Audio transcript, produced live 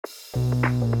Right,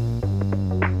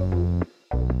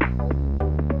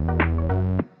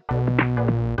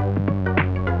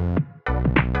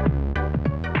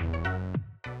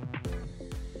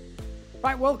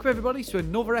 welcome everybody to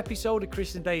another episode of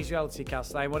Chris and Dave's Reality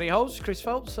Cast. I'm one of your hosts, Chris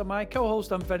Phelps, and my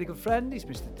co-host and very good friend is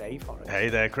Mr. Dave Forrest. Hey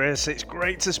there, Chris. It's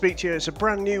great to speak to you. It's a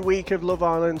brand new week of Love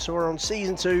Island, so we're on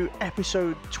Season 2,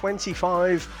 Episode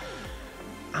 25.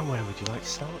 And where would you like to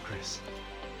start, Chris?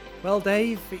 Well,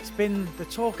 Dave, it's been the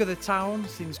talk of the town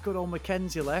since good old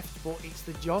Mackenzie left, but it's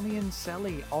the Johnny and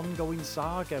Sally ongoing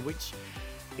saga, which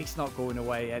it's not going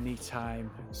away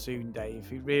anytime soon,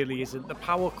 Dave. It really isn't. The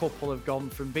power couple have gone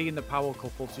from being the power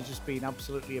couple to just being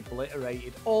absolutely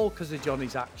obliterated, all because of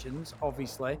Johnny's actions,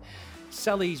 obviously.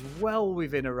 Sally's well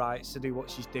within her rights to do what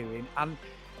she's doing. And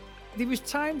there was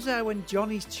times there when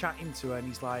Johnny's chatting to her and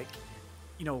he's like,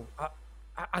 you know,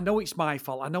 I know it's my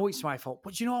fault. I know it's my fault.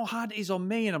 But you know how hard it is on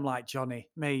me? And I'm like, Johnny,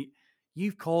 mate,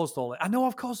 you've caused all it. I know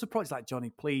I've caused the problem. It's like, Johnny,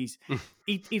 please.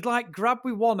 He'd like grab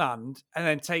with one hand and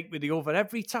then take with the other.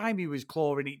 Every time he was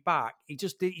clawing it back,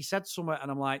 he said something,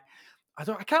 and I'm like, I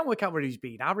can't work out whether he's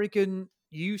being arrogant,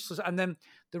 useless. And then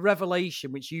the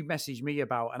revelation, which you messaged me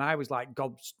about, and I was like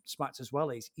gobsmacked as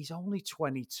well, is he's only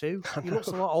 22. He looks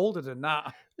a lot older than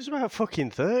that. He's about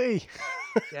fucking 30.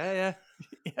 Yeah.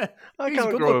 I He's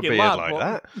can't grow a beard lad, like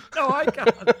that. No, I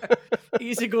can't.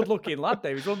 He's a good-looking lad,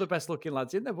 Dave. He's one of the best-looking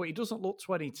lads in there, but he doesn't look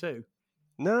 22.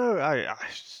 No,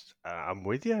 I'm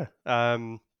with you.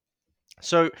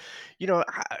 So, you know,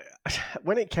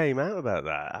 when it came out about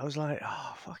that, I was like,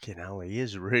 oh, fucking hell, he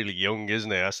is really young,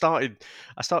 isn't he? I started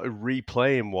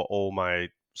replaying what all my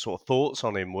sort of thoughts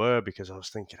on him were, because I was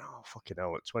thinking, oh, fucking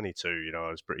hell, at 22, you know,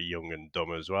 I was pretty young and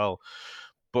dumb as well.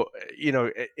 But, you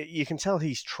know, you can tell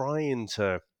he's trying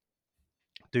to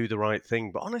do the right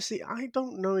thing. But honestly, I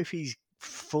don't know if he's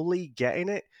fully getting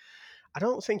it. I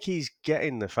don't think he's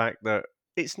getting the fact that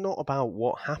it's not about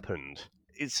what happened.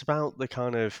 It's about the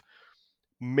kind of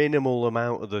minimal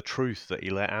amount of the truth that he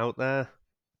let out there.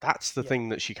 That's the thing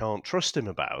that she can't trust him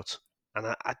about. And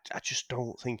I just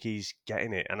don't think he's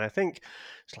getting it. And I think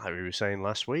it's like we were saying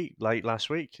late last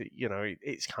week, you know,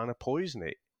 it's kind of poison.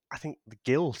 I think the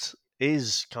guilt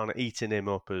is kind of eating him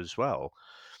up as well.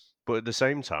 But at the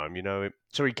same time, you know,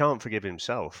 so he can't forgive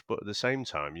himself. But at the same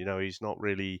time, you know, he's not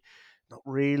really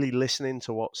listening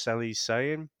to what Sally's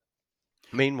saying.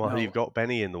 Meanwhile, you've got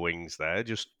Benny in the wings there,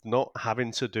 just not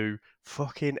having to do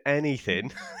fucking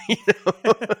anything.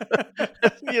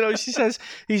 You know, she says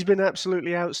he's been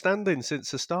absolutely outstanding since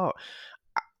the start.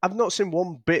 I've not seen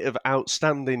one bit of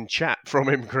outstanding chat from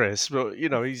him, Chris. But you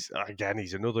know, he's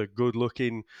another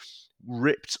good-looking,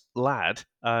 ripped lad.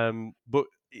 But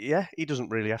yeah, he doesn't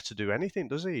really have to do anything,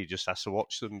 does he? He just has to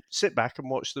sit back and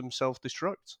watch them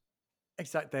self-destruct.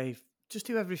 Exactly, Dave. Just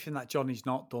do everything that Johnny's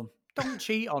not done. Don't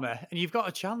cheat on her, and you've got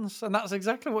a chance. And that's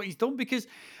exactly what he's done, because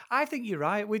I think you're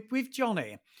right. With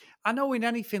Johnny, I know in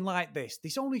anything like this,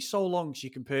 there's only so long she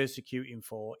can persecute him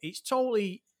for. She's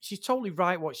totally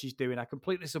right what she's doing. I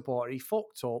completely support her. He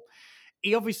fucked up.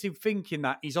 He obviously thinking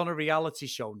that he's on a reality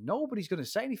show. Nobody's going to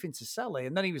say anything to Sally.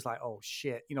 And then he was like, oh,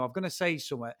 shit, you know, I'm going to say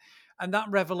something. And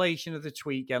that revelation of the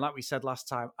tweet again, like we said last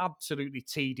time, absolutely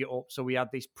teed it up. So we had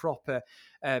this proper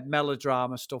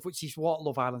melodrama stuff, which is what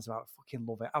Love Island's about. I fucking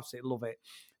love it. Absolutely love it.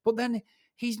 But then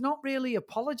he's not really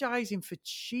apologising for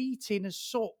cheating as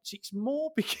such. It's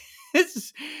more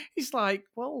because he's like,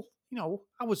 well, you know,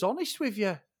 I was honest with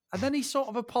you. And then he sort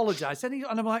of apologised. And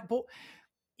I'm like, but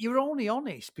you're only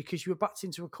honest because you were backed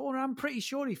into a corner. I'm pretty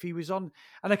sure if he was on,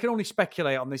 and I can only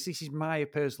speculate on this is my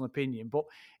personal opinion, but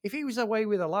if he was away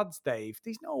with the lads, Dave,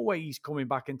 there's no way he's coming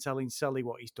back and telling Sally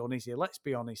what he's done, is he? Let's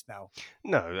be honest now.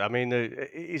 No, I mean,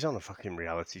 he's on a fucking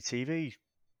reality TV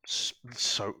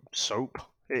soap.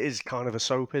 It is kind of a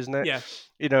soap, isn't it? Yeah.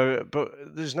 You know, but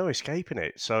there's no escaping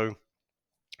it. So,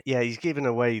 yeah, he's given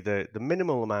away the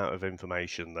minimal amount of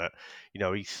information that, you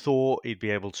know, he thought he'd be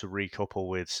able to recouple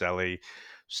with Sally.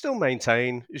 Still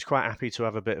maintain he's quite happy to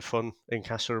have a bit of fun in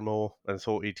Casa Amor, and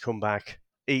thought he'd come back,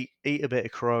 eat a bit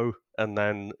of crow, and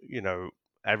then, you know,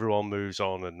 everyone moves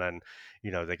on, and then, you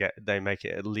know, they make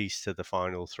it at least to the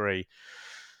final three.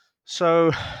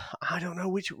 So I don't know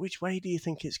which way do you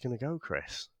think it's going to go,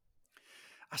 Chris?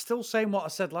 I still saying what I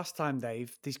said last time,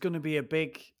 Dave. There's going to be a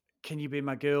big "Can you be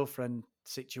my girlfriend"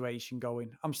 situation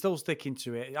going. I'm still sticking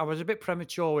to it. I was a bit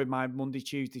premature with my Monday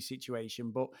Tuesday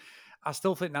situation, but I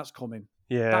still think that's coming.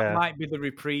 Yeah, that might be the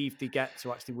reprieve they get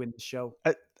to actually win the show.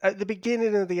 At the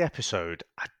beginning of the episode,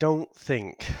 I don't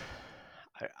think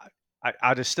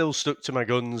I'd have still stuck to my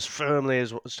guns firmly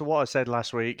as to what I said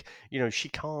last week. You know, she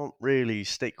can't really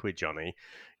stick with Johnny.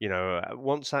 You know,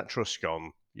 once that trust's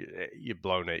gone, you've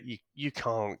blown it. You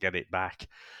can't get it back.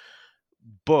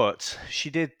 But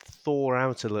she did thaw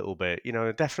out a little bit.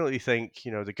 I definitely think,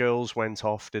 the girls went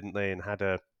off, didn't they, and had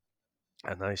a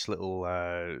nice little,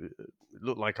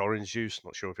 looked like orange juice.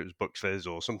 Not sure if it was Bucks Fizz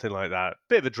or something like that.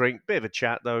 Bit of a drink, bit of a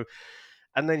chat, though.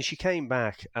 And then she came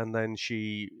back, and then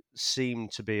she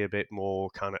seemed to be a bit more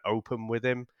kind of open with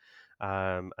him,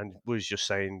 and was just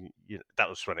saying, that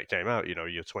was when it came out.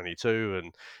 You're 22,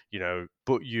 and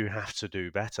but you have to do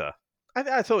better.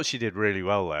 I thought she did really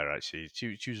well there. Actually,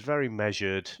 she was very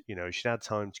measured. She'd had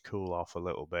time to cool off a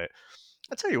little bit.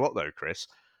 I tell you what, though, Chris,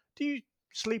 do you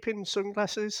sleep in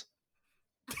sunglasses?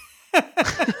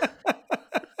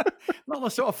 Not the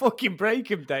sort of fucking break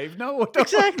him, Dave. No, I don't.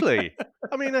 Exactly.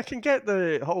 I mean, I can get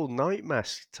the whole night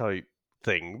mask type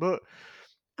thing, but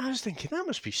I was thinking that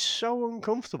must be so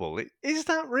uncomfortable. Is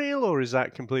that real or is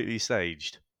that completely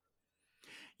staged?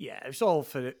 Yeah, it's all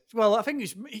for. Well, I think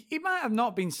it might have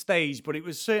not been staged, but it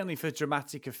was certainly for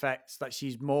dramatic effects that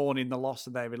she's mourning the loss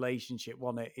of their relationship,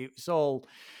 wasn't it? It's all.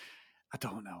 I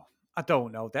don't know. I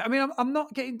don't know. I mean, I'm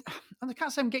not getting. I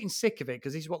can't say I'm getting sick of it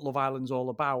because this is what Love Island's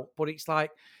all about. But it's like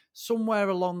somewhere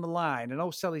along the line, and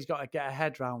O'Selly's got to get her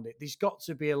head around it. There's got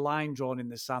to be a line drawn in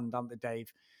the sand, haven't there,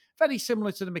 Dave? Very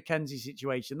similar to the Mackenzie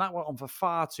situation. That went on for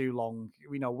far too long.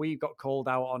 We got called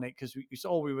out on it because it's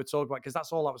all we were talking about because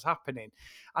that's all that was happening.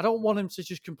 I don't want him to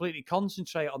just completely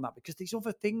concentrate on that because there's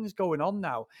other things going on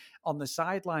now on the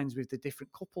sidelines with the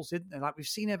different couples, isn't there? Like we've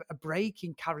seen a break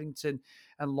in Carrington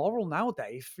and Laurel now,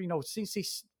 Dave. Since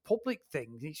this public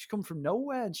thing, it's come from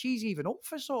nowhere, and she's even up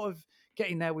for sort of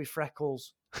getting there with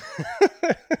Freckles.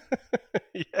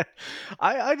 Yeah,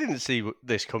 I didn't see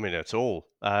this coming at all.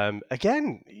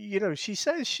 Again, she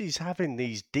says she's having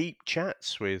these deep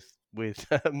chats with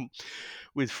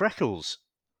Freckles.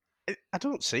 I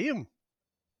don't see him.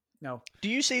 No. Do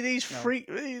you see these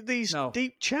these No.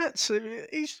 deep chats?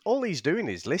 All he's doing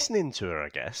is listening to her, I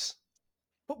guess.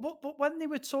 But when they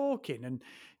were talking, and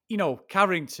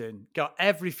Carrington got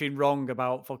everything wrong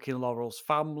about fucking Laurel's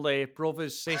family,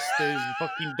 brothers, sisters,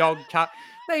 fucking dog, cat.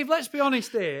 Dave, let's be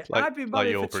honest here. I've been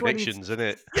married your for 20... predictions, isn't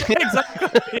it?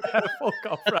 Exactly. Yeah, fuck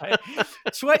off, right?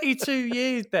 22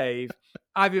 years, Dave.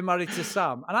 I've been married to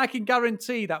Sam, and I can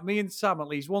guarantee that me and Sam at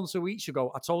least once a week should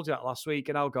go. I told you that last week,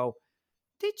 and I'll go.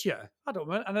 Did you? I don't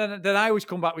know. And then I always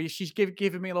come back with, she's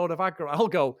giving me a load of aggro. I'll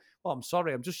go, well, I'm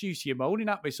sorry. I'm just used to you moaning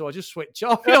at me. So I just switch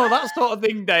off. That sort of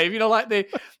thing, Dave. Like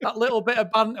that little bit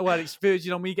of banter where it's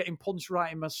verging on me getting punched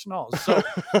right in my schnoz. So,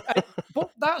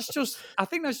 but I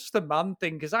think that's just a man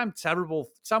thing because I'm terrible.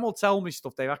 Sam will tell me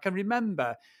stuff, Dave. I can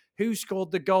remember who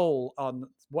scored the goal on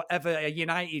whatever a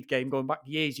United game going back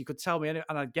years. You could tell me and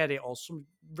I'd get it, or some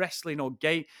wrestling or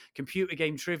computer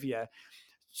game trivia.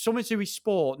 Something to do with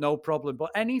sport, no problem.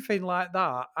 But anything like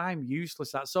that, I'm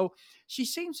useless at. So she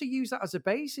seems to use that as a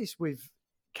basis with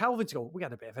Calvin to go, we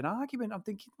had a bit of an argument. I'm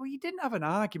thinking, well, you didn't have an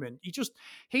argument.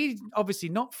 He's obviously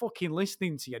not fucking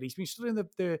listening to you. He's been studying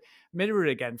the mirror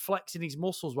again, flexing his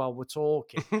muscles while we're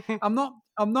talking. I'm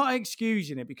not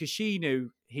excusing it because she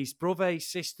knew his brother, his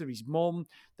sister, his mum,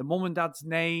 the mum and dad's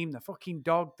name, the fucking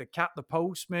dog, the cat, the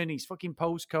postman, his fucking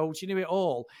postcode. She knew it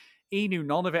all. He knew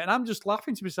none of it. And I'm just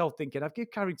laughing to myself thinking, I've given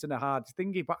Carrington a hard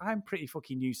thingy, but I'm pretty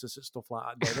fucking useless at stuff like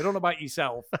that, Dave. I don't know about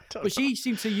yourself. But she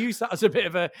seems to use that as a bit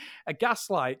of a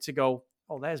gaslight to go,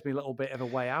 oh, there's me a little bit of a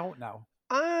way out now.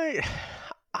 I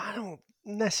don't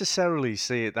necessarily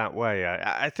see it that way.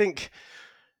 I think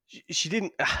she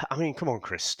didn't. I mean, come on,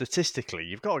 Chris. Statistically,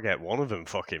 you've got to get one of them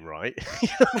fucking right.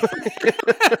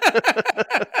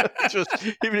 Just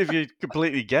even if you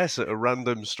completely guess at a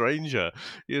random stranger,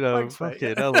 Thanks,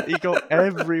 fucking hell, he got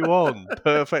everyone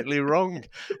perfectly wrong.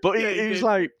 But he was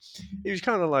like, he was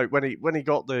kind of like when he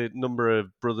got the number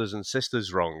of brothers and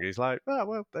sisters wrong, he's like, oh,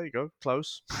 well, there you go,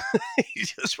 close. He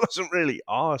just wasn't really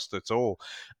arsed at all,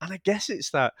 and I guess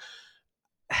it's that.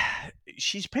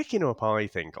 She's picking up, I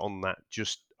think, on that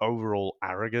just overall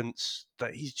arrogance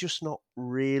that he's just not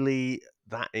really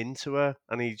that into her,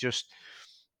 and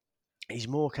he's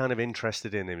more kind of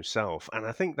interested in himself. And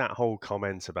I think that whole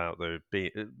comment about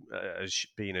being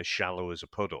as shallow as a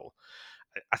puddle,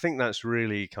 I think that's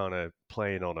really kind of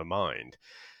playing on her mind.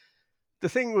 The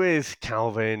thing with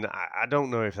Calvin, I don't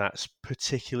know if that's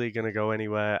particularly going to go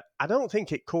anywhere. I don't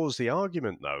think it caused the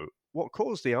argument, though. What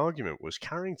caused the argument was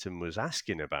Carrington was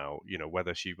asking about,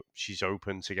 whether she's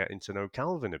open to getting to know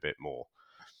Calvin a bit more.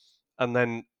 And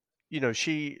then,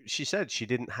 she said she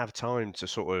didn't have time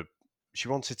to she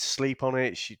wanted to sleep on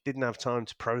it. She didn't have time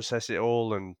to process it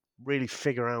all and really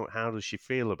figure out how does she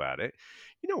feel about it.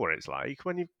 You know what it's like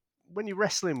when you're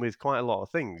wrestling with quite a lot of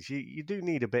things, you do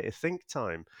need a bit of think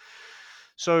time.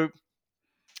 So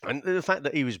And the fact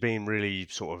that he was being really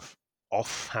sort of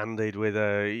off-handed with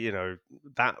her,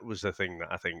 that was the thing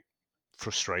that I think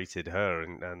frustrated her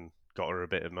and got her a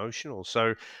bit emotional.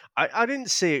 So I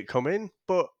didn't see it coming,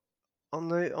 but on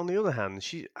the other hand,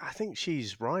 I think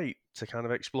she's right to kind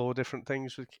of explore different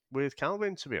things with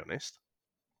Calvin. To be honest,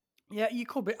 Yeah, you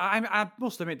could be. I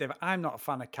must admit, Dave, I'm not a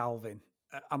fan of Calvin.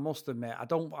 I must admit, I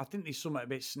don't. I think there's something a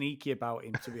bit sneaky about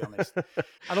him. To be honest,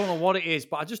 I don't know what it is,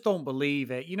 but I just don't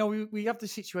believe it. You know, we have the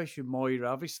situation with Moira.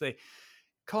 Obviously,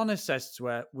 Connor says to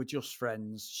her, "We're just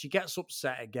friends." She gets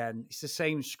upset again. It's the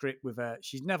same script with her.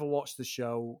 She's never watched the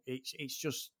show. It's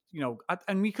just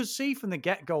and we could see from the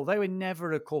get go they were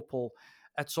never a couple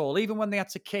at all. Even when they had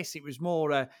to kiss, it was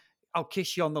more I'll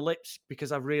kiss you on the lips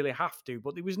because I really have to.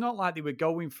 But it was not like they were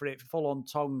going for it full on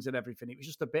tongues and everything. It was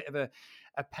just a bit of a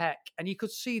peck. And you could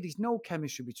see there's no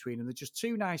chemistry between them. They're just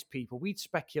two nice people. We'd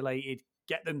speculated,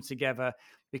 get them together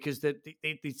because they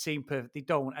seem perfect. They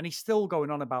don't. And he's still going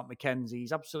on about Mackenzie.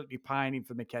 He's absolutely pining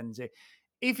for Mackenzie.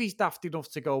 If he's daft enough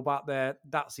to go back there,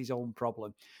 that's his own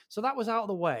problem. So that was out of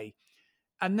the way.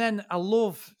 And then I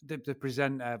love the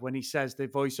presenter when he says, the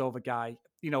voiceover guy,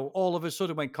 all of a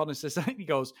sudden when Connor says that, he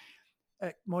goes,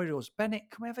 Moira goes,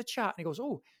 Bennett, can we have a chat? And he goes,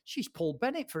 oh, she's pulled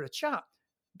Bennett for a chat.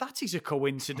 That is a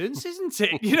coincidence, isn't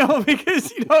it?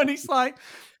 Because, and it's like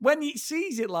when he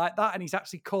sees it like that and he's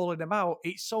actually calling him out,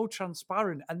 it's so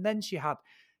transparent. And then she had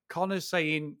Connor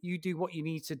saying, you do what you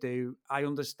need to do. I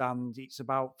understand it's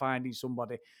about finding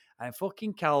somebody. And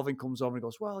fucking Calvin comes over and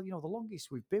goes, well, the longest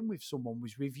we've been with someone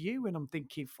was with you. And I'm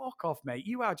thinking, fuck off, mate.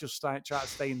 You are just trying to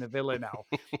stay in the villa now.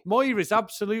 Moira's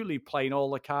absolutely playing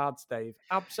all the cards, Dave.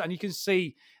 And you can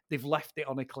see they've left it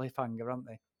on a cliffhanger, haven't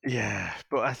they? yeah.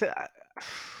 But I think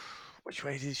which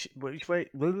way did she? Which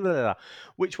way? Blah, blah, blah.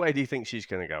 Which way do you think she's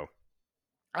going to go?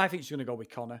 I think she's going to go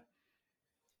with Connor.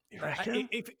 You reckon?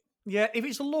 If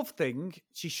it's a love thing,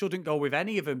 she shouldn't go with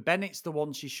any of them. Bennett's the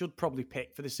one she should probably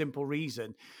pick for the simple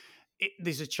reason.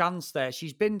 There's a chance there.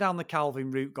 She's been down the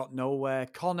Calvin route, got nowhere.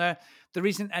 Connor, there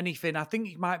isn't anything. I think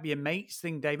it might be a mates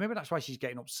thing, Dave. Maybe that's why she's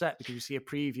getting upset because we see a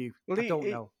preview. Well, I don't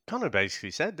know. Connor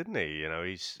basically said, didn't he?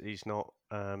 He's not.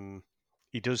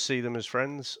 He does see them as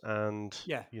friends, and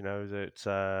Yeah.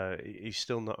 that he's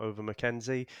still not over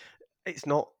Mackenzie. It's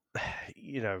not,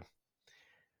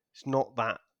 it's not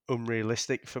that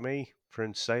unrealistic for me for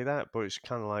him to say that, but it's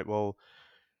kind of like, well,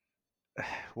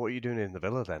 what are you doing in the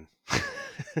villa then?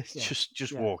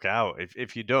 Just walk out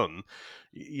if you're done.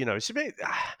 It's a bit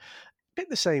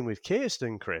the same with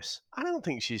Kirsten, Chris. I don't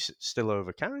think she's still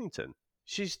over Carrington.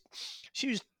 She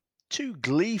was too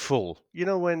gleeful.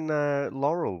 When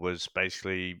Laurel was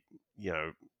basically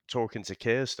talking to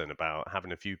Kirsten about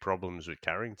having a few problems with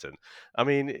Carrington. I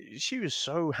mean, she was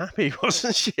so happy,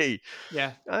 wasn't she?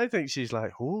 Yeah. I think she's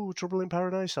like, oh, trouble in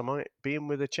paradise. I might be in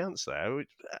with a chance there.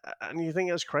 And you think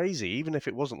that's crazy. Even if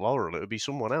it wasn't Laurel, it would be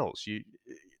someone else.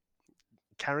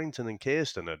 Carrington and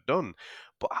Kirsten are done.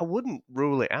 But I wouldn't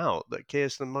rule it out that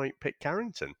Kirsten might pick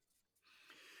Carrington.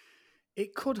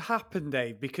 It could happen,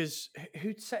 Dave, because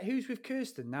who's with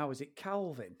Kirsten now? Is it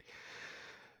Calvin?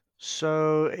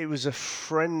 So it was a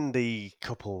friendly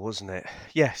couple, wasn't it?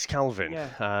 Yes, Calvin. Yeah,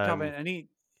 Calvin, and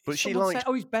but she someone likes. said,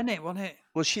 "Oh, he's Bennett, wasn't it?"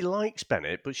 Well, she likes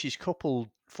Bennett, but she's coupled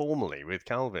formally with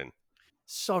Calvin.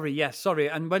 Sorry.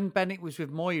 And when Bennett was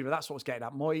with Moira, that's what I was getting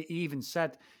at. Moira even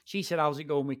said, she said, how's it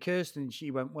going with Kirsten? And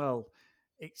she went, well,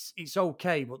 it's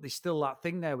okay, but there's still that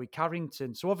thing there with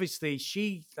Carrington. So obviously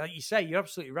she, like you say, you're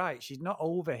absolutely right. She's not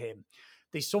over him.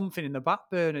 There's something in the back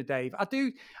burner, Dave. I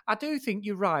do think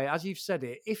you're right, as you've said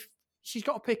it. If she's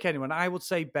got to pick anyone, I would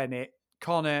say Bennett,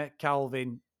 Connor,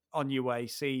 Calvin, on your way,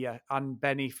 see ya. And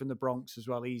Benny from the Bronx as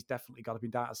well. He's definitely got to be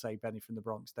down to say Benny from the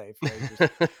Bronx, Dave. I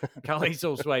can't let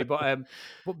his way, but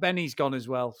Benny's gone as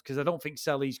well because I don't think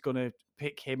Selly's going to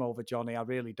pick him over Johnny. I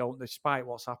really don't, despite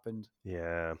what's happened.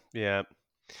 Yeah.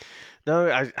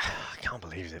 No, I can't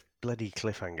believe the bloody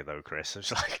cliffhanger though, Chris.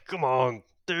 It's like, come on,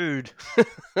 dude.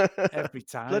 Every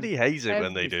time. Bloody hate it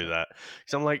when they do that.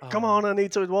 Because I'm like, come on, I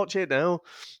need to watch it now.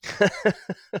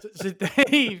 So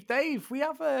Dave, we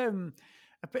have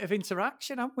a bit of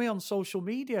interaction, haven't we, on social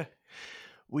media?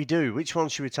 We do. Which one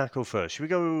should we tackle first? Should we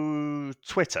go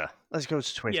Twitter? Let's go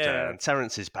to Twitter. Yeah. And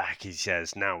Terence is back. He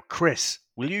says, now, Chris,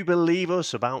 will you believe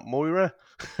us about Moira?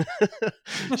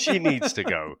 She needs to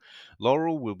go.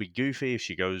 Laurel will be goofy if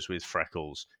she goes with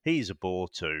Freckles. He's a bore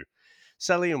too.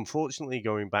 Sally, unfortunately,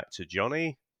 going back to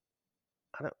Johnny.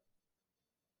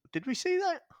 Did we see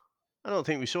that? I don't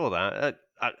think we saw that.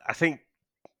 I think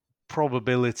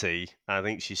probability, I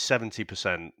think she's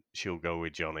 70% she'll go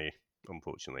with Johnny.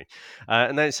 unfortunately.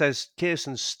 And then it says,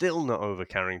 Kirsten's still not over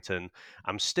Carrington.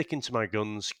 I'm sticking to my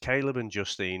guns. Caleb and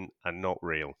Justine are not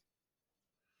real.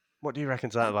 What do you reckon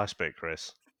to that last bit,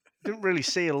 Chris? Didn't really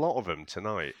see a lot of them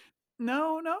tonight.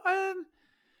 No.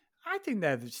 I think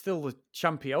they're still the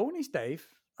championes, Dave.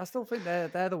 I still think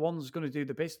they're the ones going to do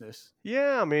the business.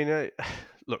 Yeah, I mean,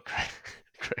 look,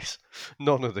 Chris,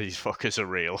 none of these fuckers are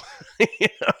real. You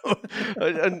know?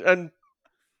 and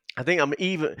I think I'm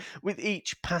even with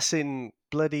each passing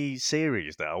bloody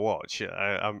series that I watch.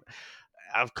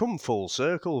 I've come full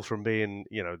circle from being,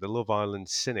 the Love Island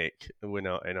cynic in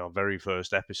our very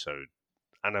first episode,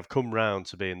 and I've come round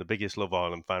to being the biggest Love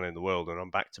Island fan in the world, and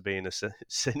I'm back to being a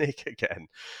cynic again.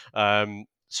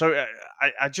 So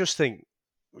I just think,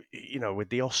 with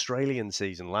the Australian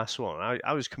season, last one,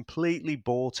 I was completely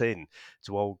bought in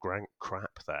to old Grant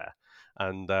Crap there.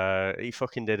 And he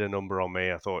fucking did a number on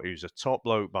me. I thought he was a top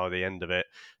bloke by the end of it.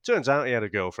 Turns out he had a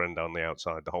girlfriend on the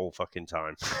outside the whole fucking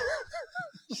time.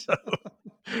 So,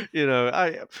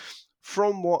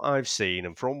 from what I've seen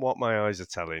and from what my eyes are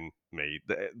telling me,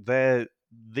 they're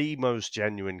the most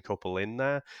genuine couple in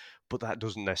there, but that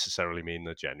doesn't necessarily mean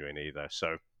they're genuine either.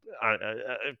 So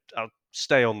I'll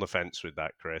stay on the fence with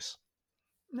that, Chris.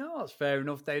 No, that's fair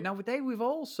enough, Dave. Now, Dave, we've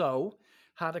also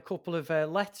had a couple of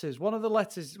letters. One of the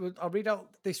letters, I'll read out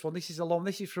this one. This is a long.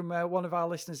 This is from one of our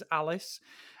listeners, Alice.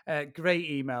 Great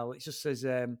email. It just says,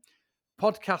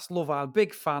 podcast Love Island.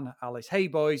 Big fan, Alice. Hey,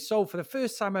 boys. So, for the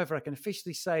first time ever, I can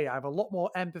officially say I have a lot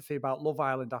more empathy about Love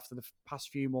Island after the past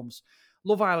few months.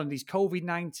 Love Island is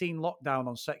COVID-19 lockdown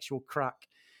on sexual crack.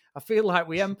 I feel like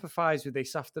we empathise with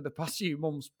this after the past few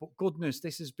months, but goodness,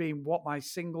 this has been what my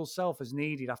single self has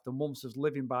needed after months of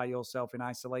living by yourself in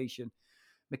isolation.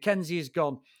 Mackenzie is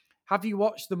gone. Have you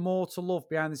watched the More to Love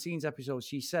behind the scenes episode?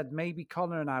 She said maybe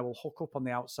Connor and I will hook up on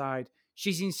the outside.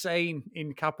 She's insane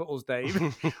in capitals,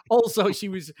 Dave. Also, she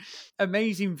was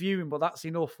amazing viewing, but that's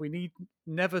enough. We need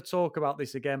never talk about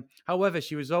this again. However,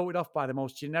 she was voted off by the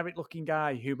most generic looking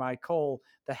guy whom I call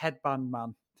the headband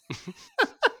man.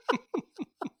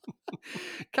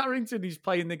 Carrington is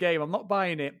playing the game. I'm not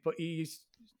buying it, but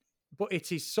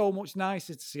it is so much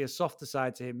nicer to see a softer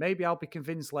side to him. Maybe I'll be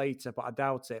convinced later, but I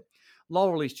doubt it.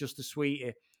 Laurel is just a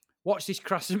sweetie. Watch this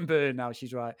crash and burn now,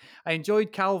 she's right. I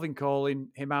enjoyed Calvin calling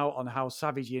him out on how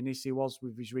savage Yannissi was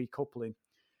with his recoupling.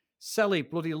 Selly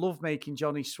bloody love making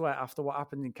Johnny sweat after what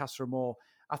happened in Castlemore.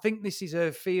 I think this is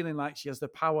her feeling like she has the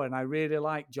power, and I really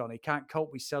like Johnny. Can't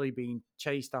cope with Selly being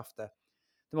chased after.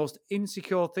 The most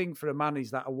insecure thing for a man is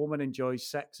that a woman enjoys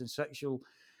sex and sexual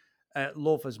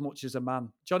love as much as a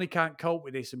man. Johnny can't cope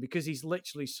with this, and because he's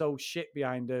literally so shit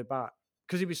behind her back,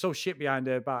 because he was so shit behind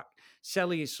her back,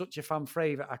 Selly is such a fan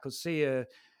favourite. I could see a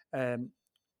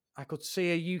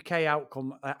UK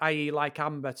outcome, i.e., like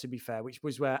Amber, to be fair, which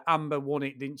was where Amber won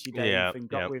it, didn't she, Dave? Yeah, and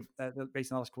got with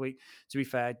based on last week. To be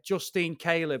fair, Justine,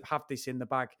 Caleb have this in the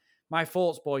bag. My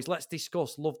thoughts, boys. Let's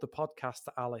discuss. Love the podcast,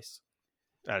 Alice.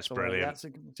 That's brilliant.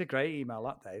 It's a great email,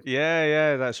 that, Dave.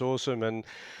 Yeah, that's awesome. And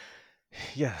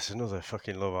yeah, it's another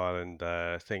fucking Love Island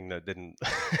thing that didn't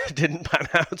didn't pan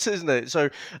out, isn't it?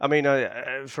 So, I mean,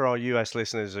 for our US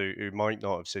listeners who might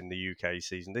not have seen the UK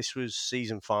season, this was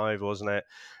season 5, wasn't it?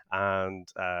 And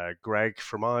Greg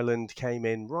from Ireland came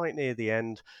in right near the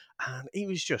end, and he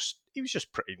was just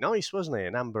pretty nice, wasn't he?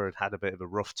 And Amber had a bit of a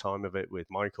rough time of it with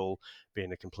Michael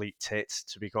being a complete tit,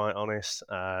 to be quite honest.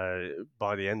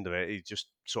 By the end of it, he just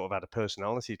sort of had a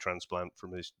personality transplant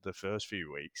from the first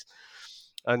few weeks.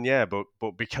 And yeah, but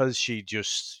because she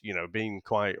just, being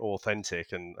quite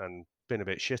authentic and been a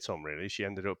bit shit on, really, she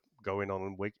ended up going on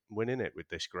and winning it with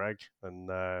this Greg. And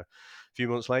a few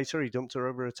months later, he dumped her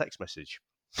over a text message.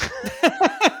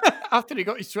 After he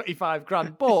got his 25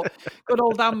 grand. But good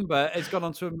old Amber has gone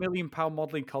on to £1 million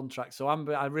modelling contract. So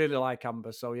Amber, I really like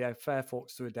Amber. So yeah, fair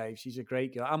fucks to her, Dave. She's a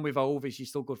great girl. And with Ovi, she's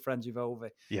still good friends with Ovi.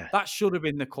 Yeah. That should have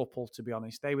been the couple, to be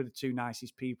honest. They were the two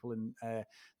nicest people in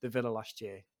the villa last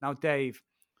year. Now, Dave,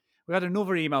 we had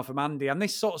another email from Andy, and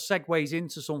this sort of segues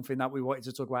into something that we wanted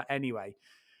to talk about anyway.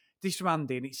 This from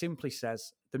Andy, and it simply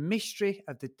says, the mystery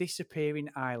of the disappearing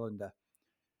Islander.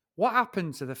 What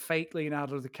happened to the fake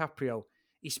Leonardo DiCaprio?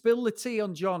 He spilled the tea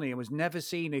on Johnny and was never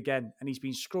seen again, and he's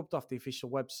been scrubbed off the official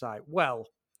website. Well,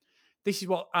 this is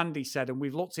what Andy said, and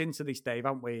we've looked into this, Dave,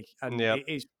 haven't we? And It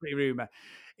is pretty rumour.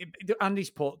 Andy's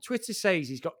put, Twitter says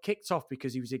he's got kicked off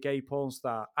because he was a gay porn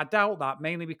star. I doubt that,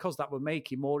 mainly because that would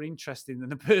make him more interesting than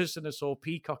the person I saw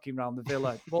peacocking around the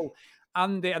villa. Well,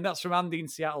 Andy, and that's from Andy in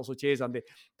Seattle. So cheers, Andy.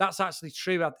 That's actually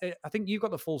true. I think you've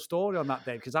got the full story on that,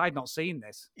 Dave, because I'd not seen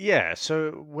this. Yeah,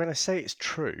 so when I say it's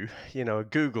true, I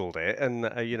Googled it and,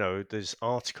 there's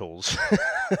articles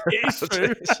It is about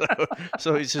true. it.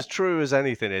 So it's as true as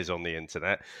anything is on the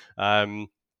internet.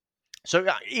 So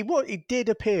he did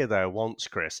appear there once,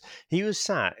 Chris. He was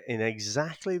sat in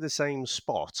exactly the same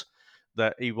spot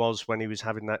that he was when he was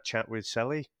having that chat with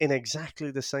Sally, in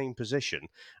exactly the same position.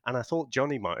 And I thought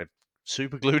Johnny might have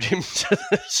superglued him to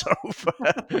the sofa.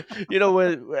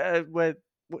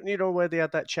 Where they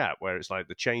had that chat where it's like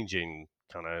the changing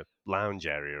kind of lounge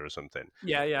area or something.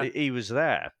 Yeah. He was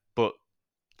there, but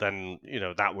then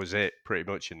that was it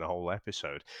pretty much in the whole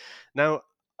episode. Now,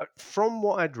 from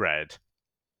what I'd read,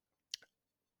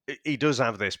 he does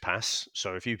have this pass,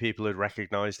 so a few people had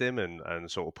recognised him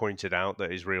and sort of pointed out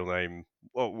that his real name,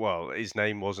 well, his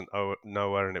name wasn't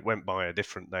Noah, and it went by a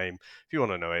different name. If you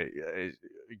want to know it,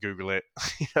 Google it.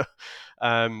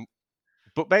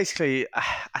 But basically,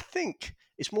 I think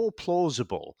it's more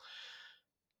plausible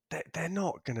that they're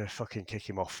not going to fucking kick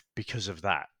him off because of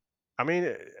that. I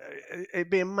mean, it'd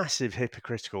be a massive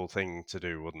hypocritical thing to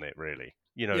do, wouldn't it, really?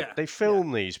 Yeah, They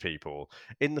film these people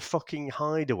in the fucking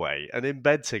hideaway and in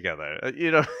bed together.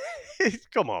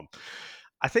 Come on.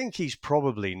 I think he's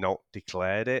probably not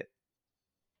declared it.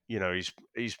 He's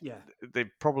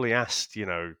they've probably asked,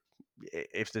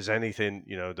 if there's anything,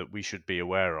 that we should be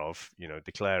aware of,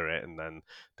 declare it, and then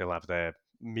they'll have their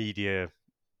media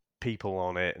people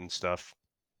on it and stuff.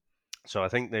 So I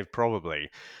think they've probably,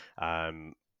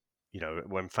 when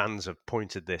fans have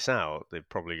pointed this out, they've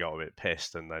probably got a bit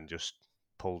pissed and then just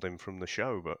pulled him from the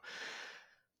show. But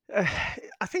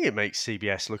I think it makes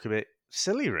CBS look a bit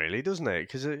silly, really, doesn't it?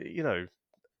 Because,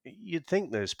 you'd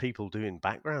think there's people doing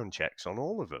background checks on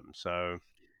all of them. So.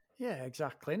 Yeah,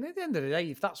 exactly. And at the end of the day,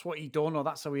 if that's what he done or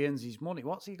that's how he earns his money,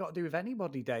 what's he got to do with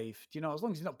anybody, Dave? As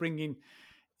long as he's not bringing,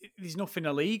 there's nothing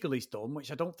illegal he's done,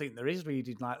 which I don't think there is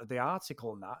reading like the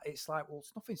article and that. It's like, well,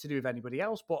 it's nothing to do with anybody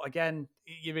else. But again,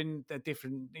 you're in a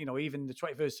different, even the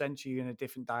 21st century, you're in a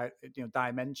different,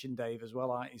 dimension, Dave, as well,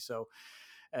 aren't you? So,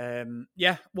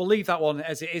 we'll leave that one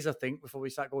as it is, I think, before we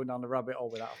start going down the rabbit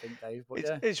hole with that, I think, Dave.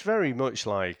 But it's very much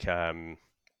like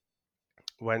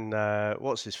when,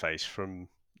 what's his face from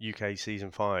UK season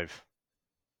 5?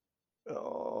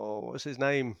 Oh, what's his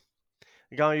name?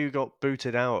 The guy who got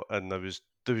booted out, and there was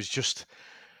just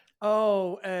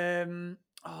he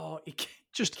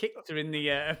just kicked her in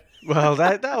the well,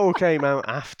 that all came out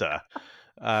after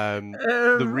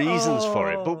the reasons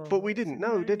for it, but we didn't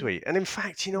know, did we? And in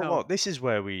fact, you know what? This is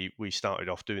where we started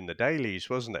off doing the dailies,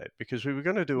 wasn't it? Because we were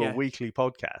going to do a weekly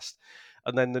podcast,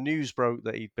 and then the news broke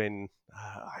that he'd been.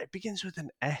 It begins with an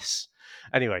S.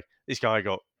 Anyway, this guy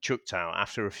got chucked out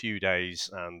after a few days,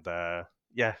 and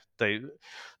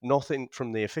nothing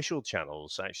from the official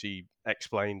channels actually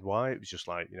explained why. It was just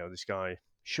like, this guy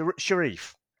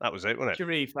Sharif. That was it, wasn't it?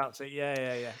 Sharif, that's it.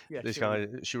 Yeah. This guy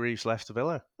Sharif's left the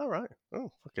Villa. All right.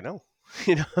 Oh, fucking hell.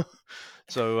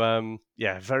 So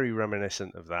very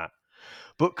reminiscent of that.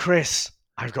 But Chris,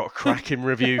 I've got a cracking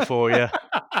review for you.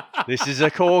 This is a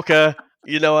corker.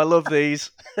 I love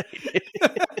these.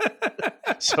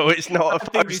 So it's not a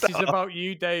 5-star. I think this is about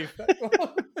you, Dave.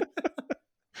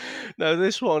 No,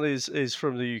 this one is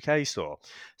from the UK store.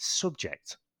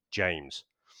 Subject, James.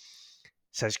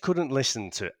 Says, couldn't listen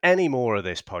to any more of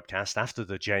this podcast after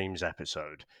the James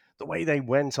episode. The way they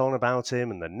went on about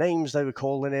him and the names they were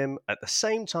calling him, at the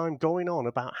same time going on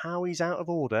about how he's out of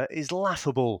order, is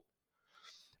laughable.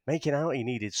 Making out he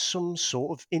needed some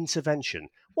sort of intervention.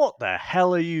 What the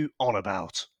hell are you on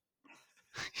about?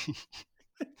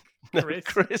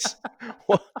 Chris,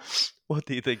 what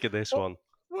do you think of this one?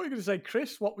 What were you going to say,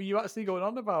 Chris? What were you actually going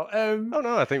on about?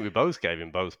 No, I think we both gave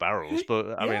him both barrels,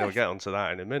 but I mean, I'll get onto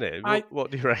that in a minute.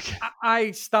 What do you reckon?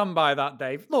 I stand by that,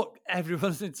 Dave. Look,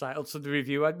 everyone's entitled to the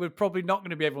review. We're probably not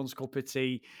going to be everyone's cup of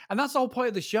tea. And that's the whole point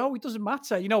of the show. It doesn't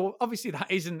matter. Obviously that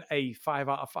isn't a 5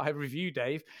 out of 5 review,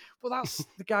 Dave, but that's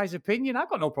the guy's opinion. I've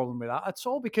got no problem with that at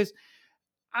all because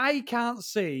I can't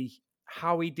see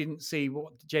how he didn't see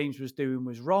what James was doing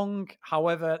was wrong.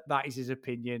 However, that is his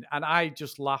opinion. And I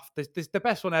just laughed. The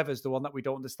best one ever is the one that we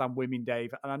don't understand women,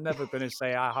 Dave. And I'm never going to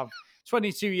say I have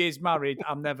 22 years married.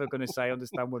 I'm never going to say I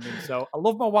understand women. So I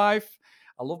love my wife.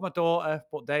 I love my daughter.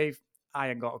 But Dave, I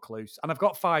ain't got a clue. And I've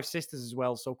got 5 sisters as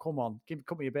well. So come on,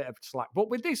 cut me a bit of slack. But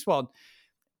with this one,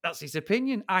 that's his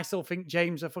opinion. I still think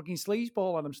James a fucking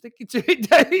sleazeball, and I'm sticking to it,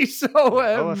 Dave. So,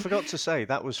 I forgot to say,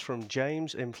 that was from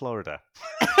James in Florida.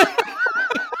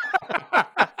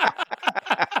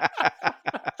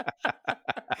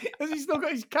 Has he still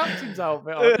got his captain's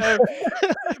outfit on?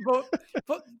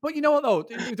 But you know what though?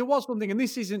 There was one thing, and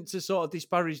this isn't to sort of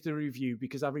disparage the review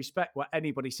because I respect what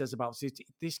anybody says about it.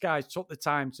 This guy took the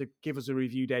time to give us a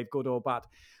review, Dave, good or bad.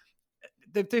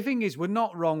 The thing is, we're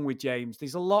not wrong with James.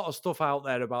 There's a lot of stuff out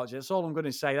there about James. That's all I'm going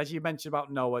to say. As you mentioned about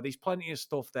Noah, there's plenty of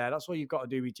stuff there. That's all you've got to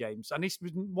do with James. And this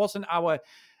wasn't our...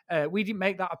 we didn't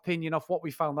make that opinion off what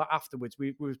we found out afterwards.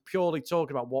 We were purely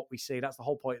talking about what we see. That's the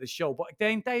whole point of the show. But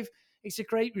again, Dave, it's a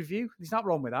great review. There's nothing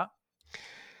wrong with that.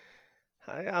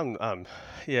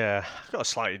 Yeah, I've got a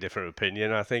slightly different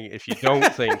opinion. I think if you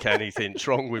don't think anything's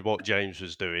wrong with what James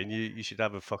was doing, you should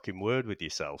have a fucking word with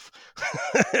yourself.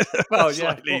 Well,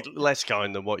 slightly less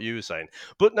kind than what you were saying.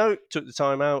 But no, took the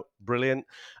time out. Brilliant.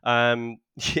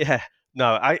 Yeah,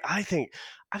 no, I think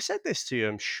I've said this to you,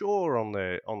 I'm sure, on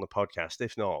the podcast.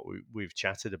 If not, we've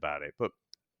chatted about it. But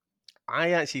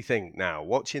I actually think now,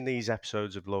 watching these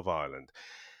episodes of Love Island,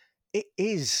 it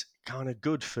is kind of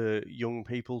good for young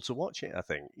people to watch it, I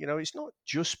think. You know, it's not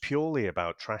just purely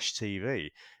about trash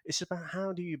TV. It's about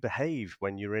how do you behave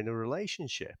when you're in a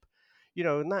relationship. You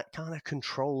know, and that kind of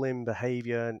controlling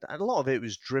behavior, and a lot of it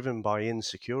was driven by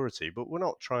insecurity, but we're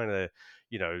not trying to,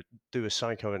 you know, do a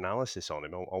psychoanalysis on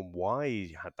him on why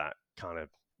he had that kind of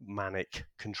manic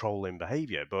controlling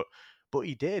behavior, but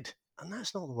he did. And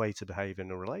that's not the way to behave in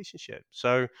a relationship.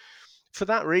 So for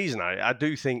that reason, I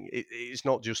do think it's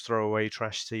not just throwaway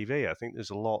trash TV. I think there's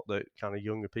a lot that kind of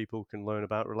younger people can learn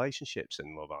about relationships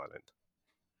in Love Island.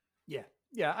 Yeah,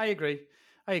 I agree.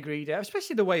 Dave.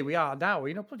 Especially the way we are now.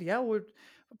 You know, bloody hell, we're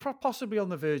possibly on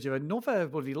the verge of another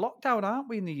bloody lockdown, aren't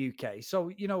we, in the UK? So,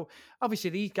 you know,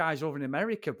 obviously these guys over in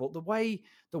America, but the way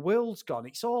the world's gone,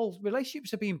 it's all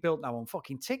relationships are being built now on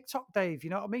fucking TikTok, Dave.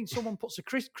 You know what I mean? Someone puts a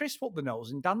crisp up the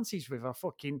nose and dances with a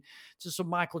fucking to some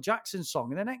Michael Jackson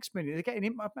song, and the next minute they're getting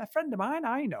him. A friend of mine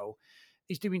I know,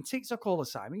 he's doing TikTok all the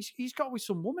time. He's got with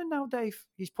some woman now, Dave.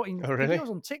 He's putting videos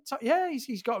on TikTok. Yeah,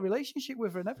 he's got a relationship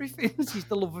with her and everything. She's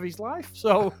the love of his life.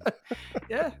 So,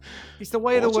 yeah, it's the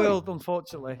way of the world,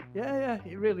 unfortunately. Yeah,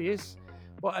 it really is.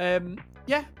 But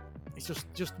yeah, it's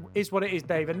just is what it is,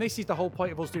 Dave. And this is the whole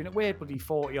point of us doing it. We're bloody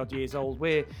 40 odd years old.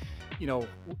 We're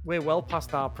well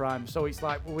past our prime. So it's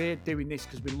like we're doing this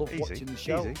because we love watching the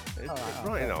show.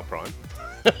 Right in our prime.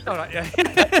 All right, yeah.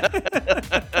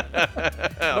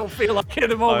 I don't feel like it at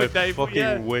the moment, Dave. I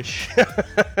fucking wish.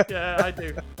 Yeah, I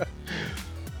do.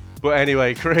 But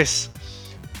anyway, Chris,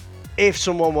 if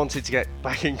someone wanted to get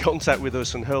back in contact with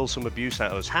us and hurl some abuse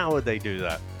at us, how would they do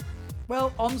that?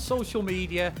 Well, on social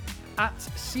media, at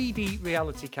CD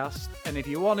Realitycast. And if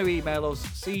you want to email us,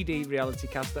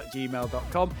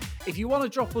 cdrealitycast@gmail.com. If you want to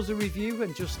drop us a review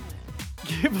and just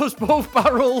give us both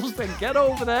barrels, then get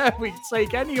over there. We can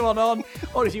take anyone on.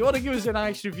 Or if you want to give us a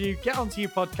nice review, get onto your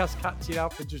podcast catching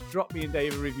up and just drop me and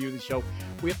Dave a review of the show.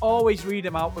 We always read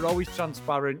them out. We're always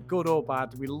transparent, good or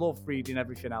bad. We love reading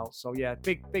everything else. So yeah,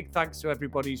 big thanks to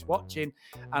everybody who's watching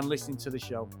and listening to the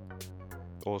show.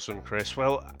 Awesome, Chris.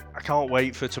 Well, I can't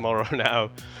wait for tomorrow now.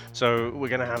 So we're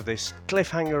going to have this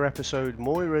cliffhanger episode.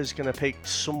 Moira's going to pick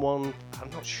someone.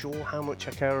 I'm not sure how much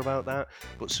I care about that,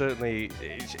 but certainly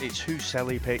it's who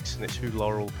Sally picks and it's who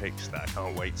Laurel picks that I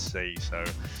can't wait to see. So,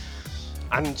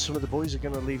 and some of the boys are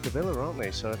going to leave the villa, aren't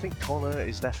they? So I think Connor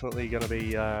is definitely going to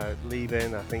be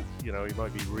leaving. I think, you know, he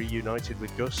might be reunited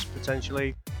with Gus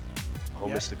potentially. Or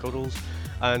Mr. Cuddles.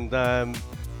 And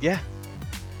yeah.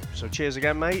 So cheers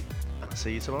again, mate. I'll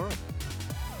see you tomorrow.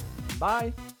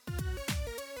 Bye.